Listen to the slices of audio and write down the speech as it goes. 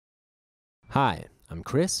Hi, I'm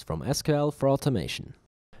Chris from SQL4automation.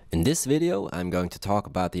 In this video, I'm going to talk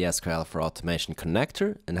about the SQL4automation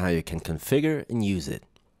Connector and how you can configure and use it.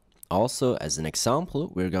 Also, as an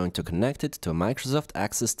example, we're going to connect it to a Microsoft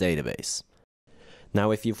Access database.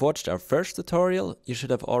 Now, if you've watched our first tutorial, you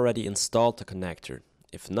should have already installed the connector.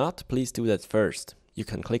 If not, please do that first. You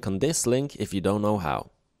can click on this link if you don't know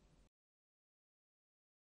how.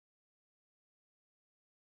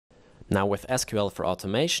 Now with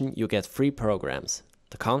SQL4automation, you get 3 programs: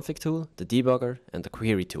 the config tool, the debugger, and the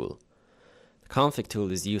query tool. The config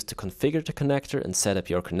tool is used to configure the connector and set up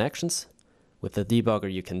your connections. With the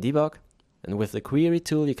debugger you can debug, and with the query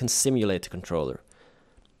tool you can simulate the controller.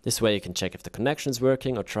 This way you can check if the connection is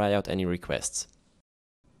working or try out any requests.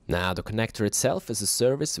 Now the connector itself is a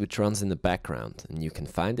service which runs in the background, and you can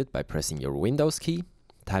find it by pressing your Windows key,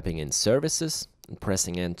 typing in services, and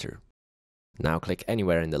pressing enter. Now click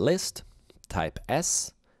anywhere in the list, type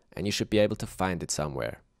S, and you should be able to find it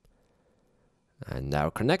somewhere. And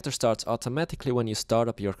our connector starts automatically when you start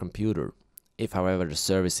up your computer. If however the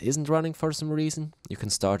service isn't running for some reason, you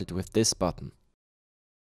can start it with this button.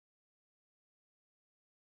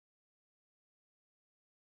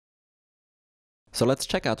 So let's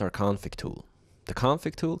check out our config tool. The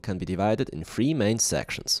config tool can be divided in 3 main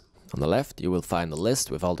sections. On the left you will find a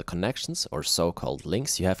list with all the connections or so-called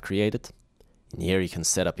links you have created. In here you can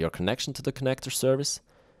set up your connection to the connector service.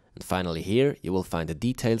 And finally here you will find the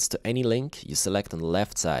details to any link you select on the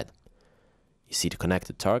left side. You see the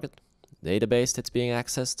connected target, the database that's being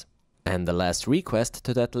accessed, and the last request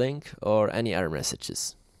to that link or any error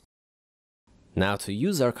messages. Now to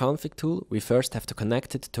use our config tool, we first have to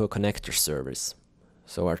connect it to a connector service.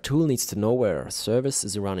 So our tool needs to know where our service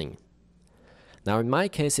is running. Now in my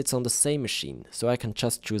case it's on the same machine, so I can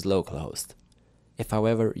just choose localhost. If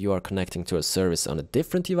however you are connecting to a service on a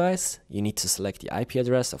different device, you need to select the IP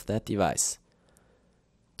address of that device.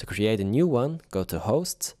 To create a new one, go to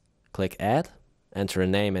Hosts, click Add, enter a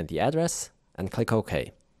name and the address, and click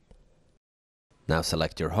OK. Now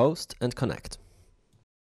select your host and connect.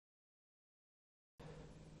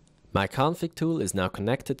 My config tool is now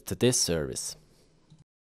connected to this service.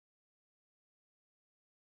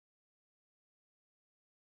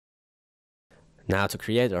 Now to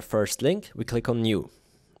create our first link, we click on New.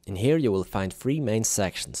 In here you will find 3 main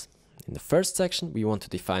sections. In the first section we want to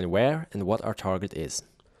define where and what our target is.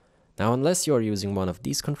 Now unless you are using one of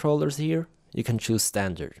these controllers here, you can choose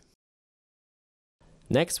Standard.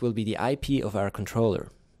 Next will be the IP of our controller.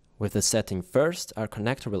 With the setting first, our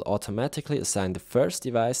connector will automatically assign the first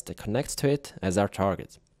device that connects to it as our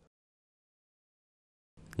target.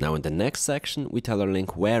 Now in the next section we tell our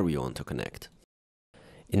link where we want to connect.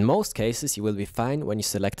 In most cases you will be fine when you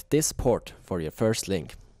select this port for your first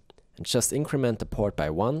link, and just increment the port by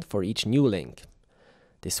 1 for each new link.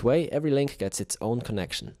 This way every link gets its own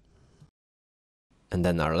connection. And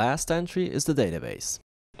then our last entry is the database.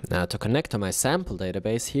 Now to connect to my sample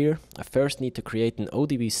database here, I first need to create an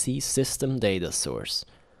ODBC system data source.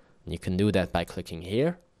 And you can do that by clicking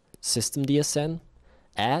here, System DSN,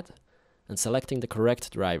 Add, and selecting the correct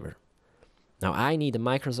driver. Now I need a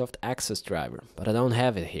Microsoft Access driver, but I don't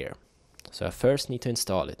have it here, so I first need to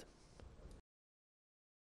install it.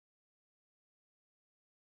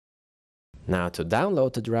 Now to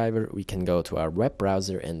download the driver, we can go to our web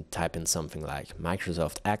browser and type in something like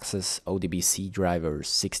Microsoft Access ODBC driver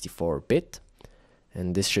 64-bit,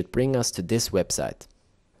 and this should bring us to this website.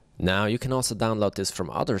 Now you can also download this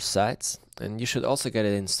from other sites, and you should also get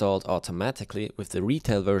it installed automatically with the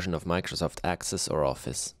retail version of Microsoft Access or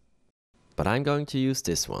Office. But I'm going to use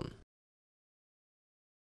this one.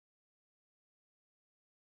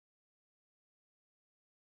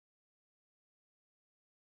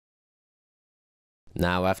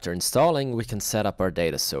 Now after installing, we can set up our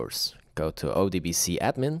data source. Go to ODBC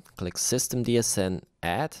admin, click System DSN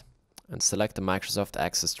Add, and select the Microsoft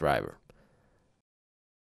Access driver.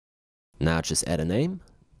 Now just add a name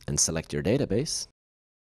and select your database,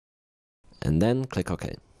 and then click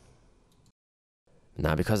OK.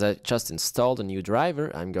 Now because I just installed a new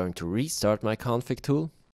driver, I'm going to restart my config tool,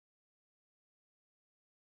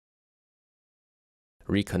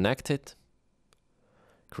 reconnect it,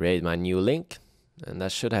 create my new link, and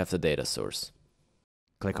that should have the data source.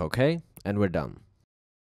 Click OK, and we're done.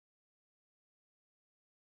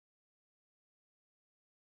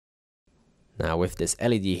 Now with this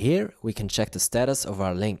LED here, we can check the status of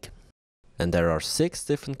our link. And there are 6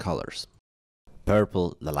 different colors.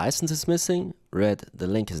 Purple, the license is missing. Red, the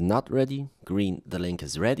link is not ready. Green, the link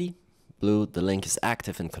is ready. Blue, the link is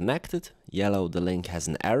active and connected. Yellow, the link has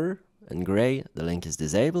an error. And gray, the link is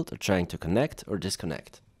disabled or trying to connect or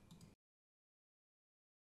disconnect.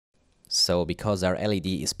 So because our LED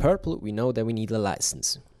is purple, we know that we need a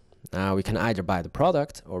license. Now we can either buy the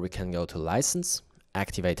product or we can go to license,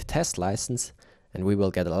 activate test license, and we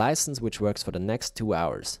will get a license which works for the next 2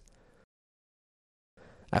 hours.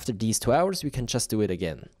 After these 2 hours, we can just do it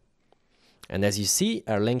again. And as you see,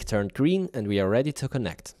 our link turned green and we are ready to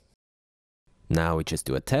connect. Now we just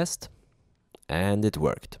do a test, and it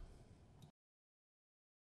worked.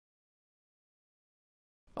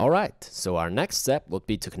 Alright, so our next step would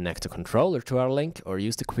be to connect the controller to our link or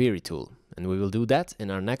use the query tool, and we will do that in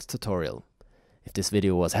our next tutorial. If this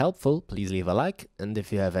video was helpful, please leave a like, and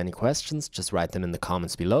if you have any questions, just write them in the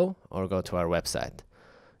comments below or go to our website.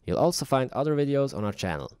 You'll also find other videos on our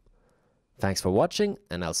channel. Thanks for watching,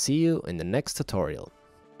 and I'll see you in the next tutorial.